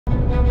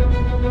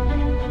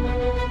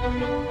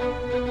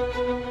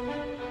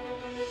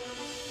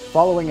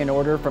Following an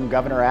order from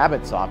Governor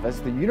Abbott's office,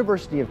 the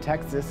University of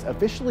Texas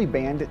officially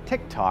banned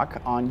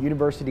TikTok on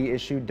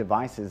university-issued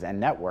devices and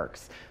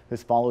networks.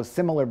 This follows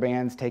similar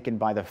bans taken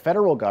by the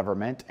federal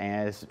government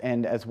as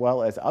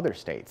well as other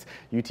states.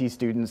 UT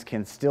students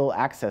can still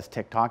access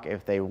TikTok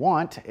if they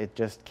want. It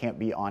just can't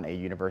be on a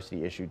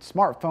university-issued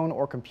smartphone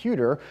or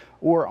computer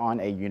or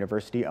on a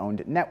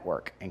university-owned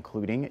network,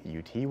 including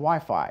UT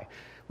Wi-Fi.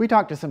 We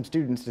talked to some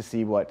students to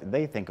see what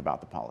they think about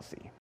the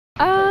policy.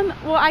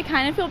 Well, I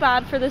kind of feel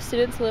bad for the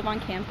students who live on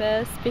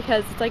campus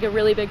because it's like a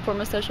really big form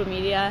of social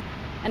media,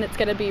 and it's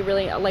going to be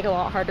really like a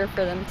lot harder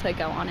for them to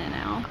go on it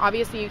now.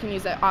 Obviously you can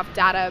use it off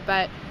data,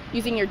 but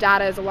using your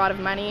data is a lot of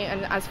money,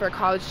 and as for a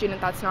college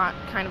student, that's not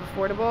kind of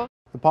affordable.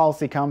 The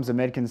policy comes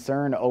amid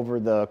concern over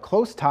the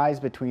close ties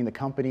between the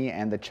company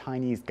and the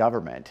Chinese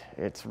government.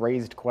 It's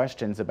raised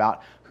questions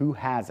about who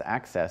has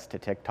access to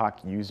TikTok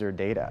user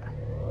data.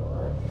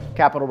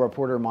 Capitol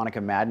reporter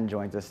Monica Madden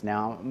joins us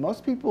now.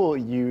 Most people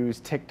use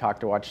TikTok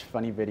to watch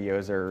funny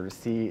videos or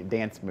see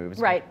dance moves.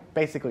 Right.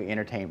 Basically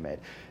entertainment.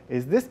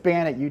 Is this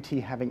ban at UT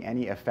having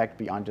any effect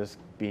beyond just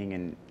being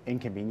an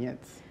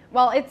inconvenience?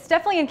 Well, it's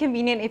definitely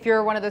inconvenient if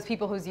you're one of those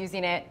people who's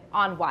using it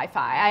on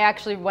Wi-Fi. I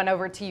actually went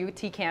over to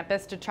UT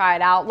campus to try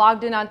it out,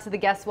 logged in onto the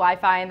guest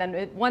Wi-Fi, and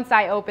then once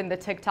I opened the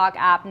TikTok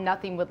app,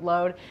 nothing would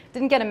load.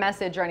 Didn't get a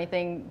message or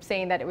anything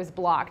saying that it was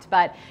blocked.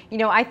 But, you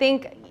know, I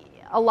think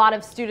a lot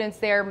of students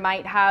there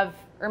might have,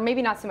 or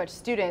maybe not so much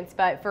students,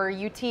 but for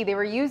UT, they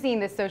were using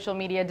this social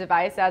media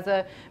device as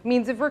a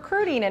means of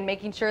recruiting and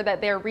making sure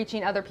that they're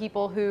reaching other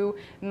people who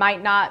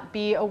might not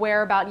be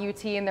aware about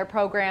UT and their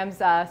programs.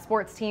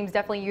 Sports teams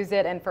definitely use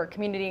it, and for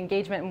community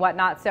engagement and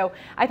whatnot. So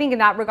I think in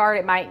that regard,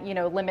 it might, you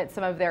know, limit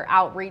some of their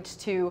outreach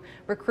to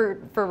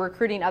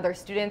recruiting other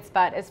students.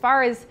 But as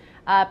far as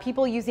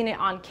people using it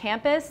on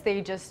campus,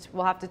 they just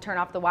will have to turn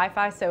off the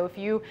Wi-Fi. So if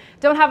you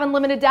don't have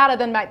unlimited data,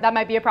 then that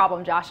might be a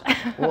problem, Josh.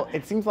 Well,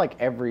 it seems like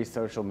every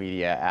social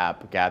media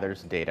app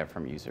gathers data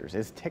from users.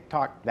 Is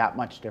TikTok that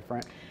much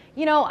different?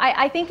 You know,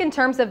 I think in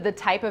terms of the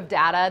type of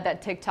data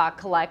that TikTok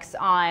collects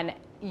on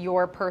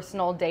your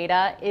personal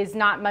data is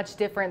not much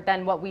different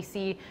than what we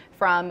see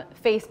from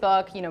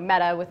Facebook, you know,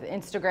 Meta with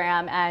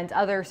Instagram and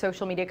other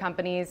social media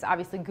companies.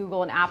 Obviously,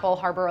 Google and Apple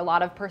harbor a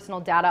lot of personal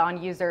data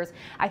on users.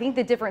 I think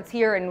the difference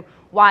here and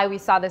why we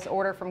saw this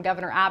order from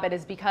Governor Abbott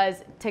is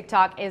because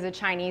TikTok is a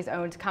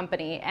Chinese-owned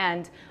company,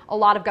 and a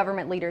lot of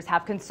government leaders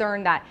have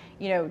concern that,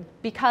 you know,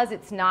 because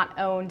it's not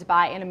owned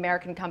by an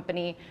American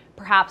company,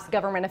 perhaps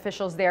government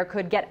officials there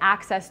could get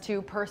access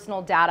to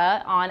personal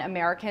data on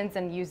Americans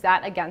and use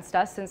that against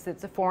us since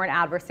it's a foreign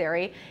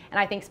adversary. And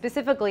I think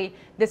specifically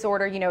this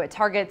order, you know, it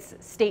targets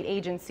state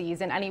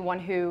agencies and anyone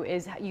who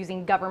is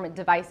using government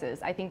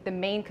devices. I think the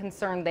main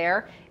concern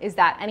there is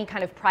that any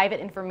kind of private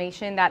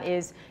information that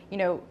is, you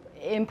know,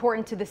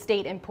 important to the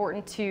state,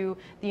 important to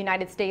the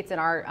United States and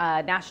our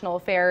national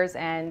affairs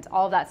and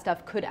all of that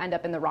stuff could end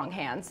up in the wrong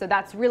hands. So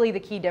that's really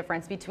the key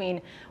difference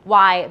between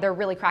why they're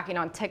really cracking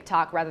on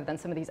TikTok rather than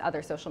some of these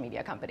other social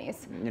media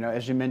companies. You know,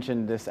 as you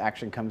mentioned, this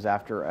action comes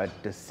after a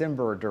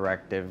December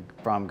directive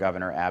from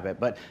Governor Abbott,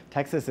 but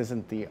Texas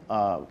isn't the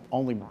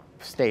only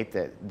state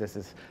that this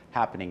is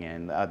happening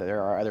in.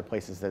 There are other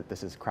places that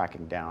this is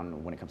cracking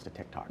down when it comes to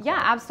TikTok. Yeah,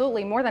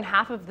 absolutely. More than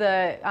half of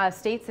the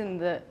states in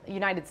the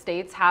United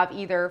States have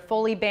either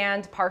fully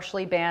banned,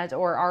 partially banned,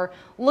 or are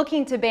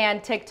looking to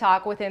ban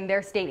TikTok within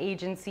their state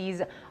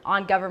agencies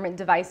on government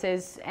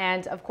devices.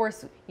 And of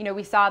course, you know,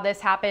 we saw this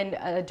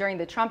happen during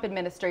the Trump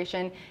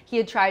administration. He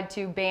had tried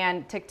to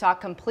ban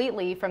TikTok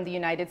completely from the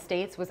United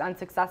States, was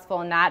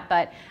unsuccessful in that.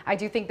 But I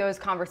do think those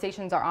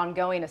conversations are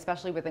ongoing,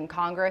 especially within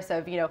Congress,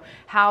 of, you know,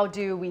 how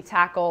do we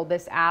tackle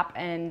this app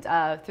and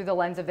through the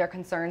lens of their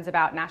concerns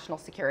about national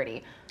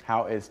security.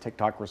 How is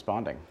TikTok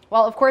responding?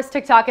 Well, of course,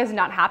 TikTok is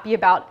not happy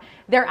about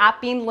their app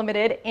being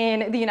limited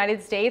in the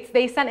United States.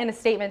 They sent in a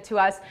statement to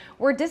us.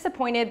 We're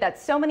disappointed that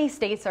so many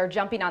states are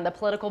jumping on the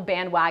political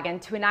bandwagon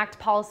to enact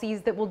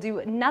policies that will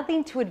do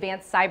nothing to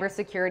advance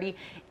cybersecurity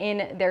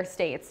in their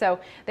states. So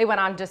they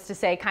went on just to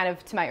say, kind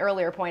of to my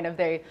earlier point of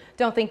they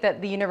don't think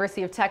that the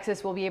University of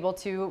Texas will be able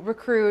to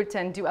recruit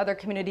and do other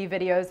community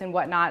videos and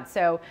whatnot.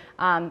 So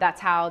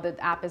that's how the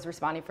app is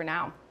responding for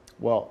now.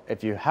 Well,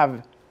 if you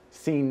have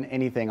seen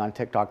anything on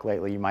TikTok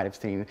lately, you might have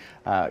seen,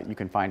 you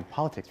can find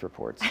politics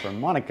reports from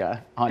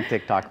Monica on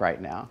TikTok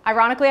right now.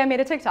 Ironically, I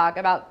made a TikTok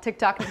about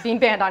TikTok being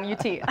banned on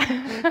UT.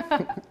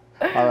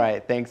 All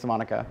right, thanks,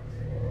 Monica.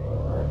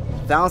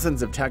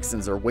 Thousands of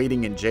Texans are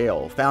waiting in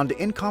jail, found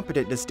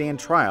incompetent to stand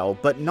trial,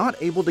 but not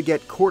able to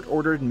get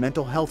court-ordered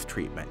mental health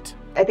treatment.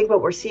 I think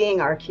what we're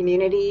seeing are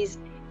communities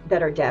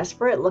that are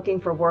desperate,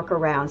 looking for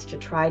workarounds to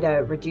try to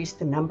reduce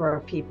the number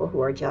of people who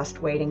are just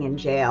waiting in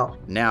jail.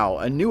 Now,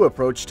 a new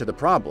approach to the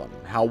problem,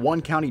 how one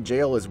county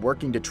jail is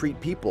working to treat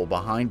people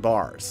behind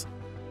bars.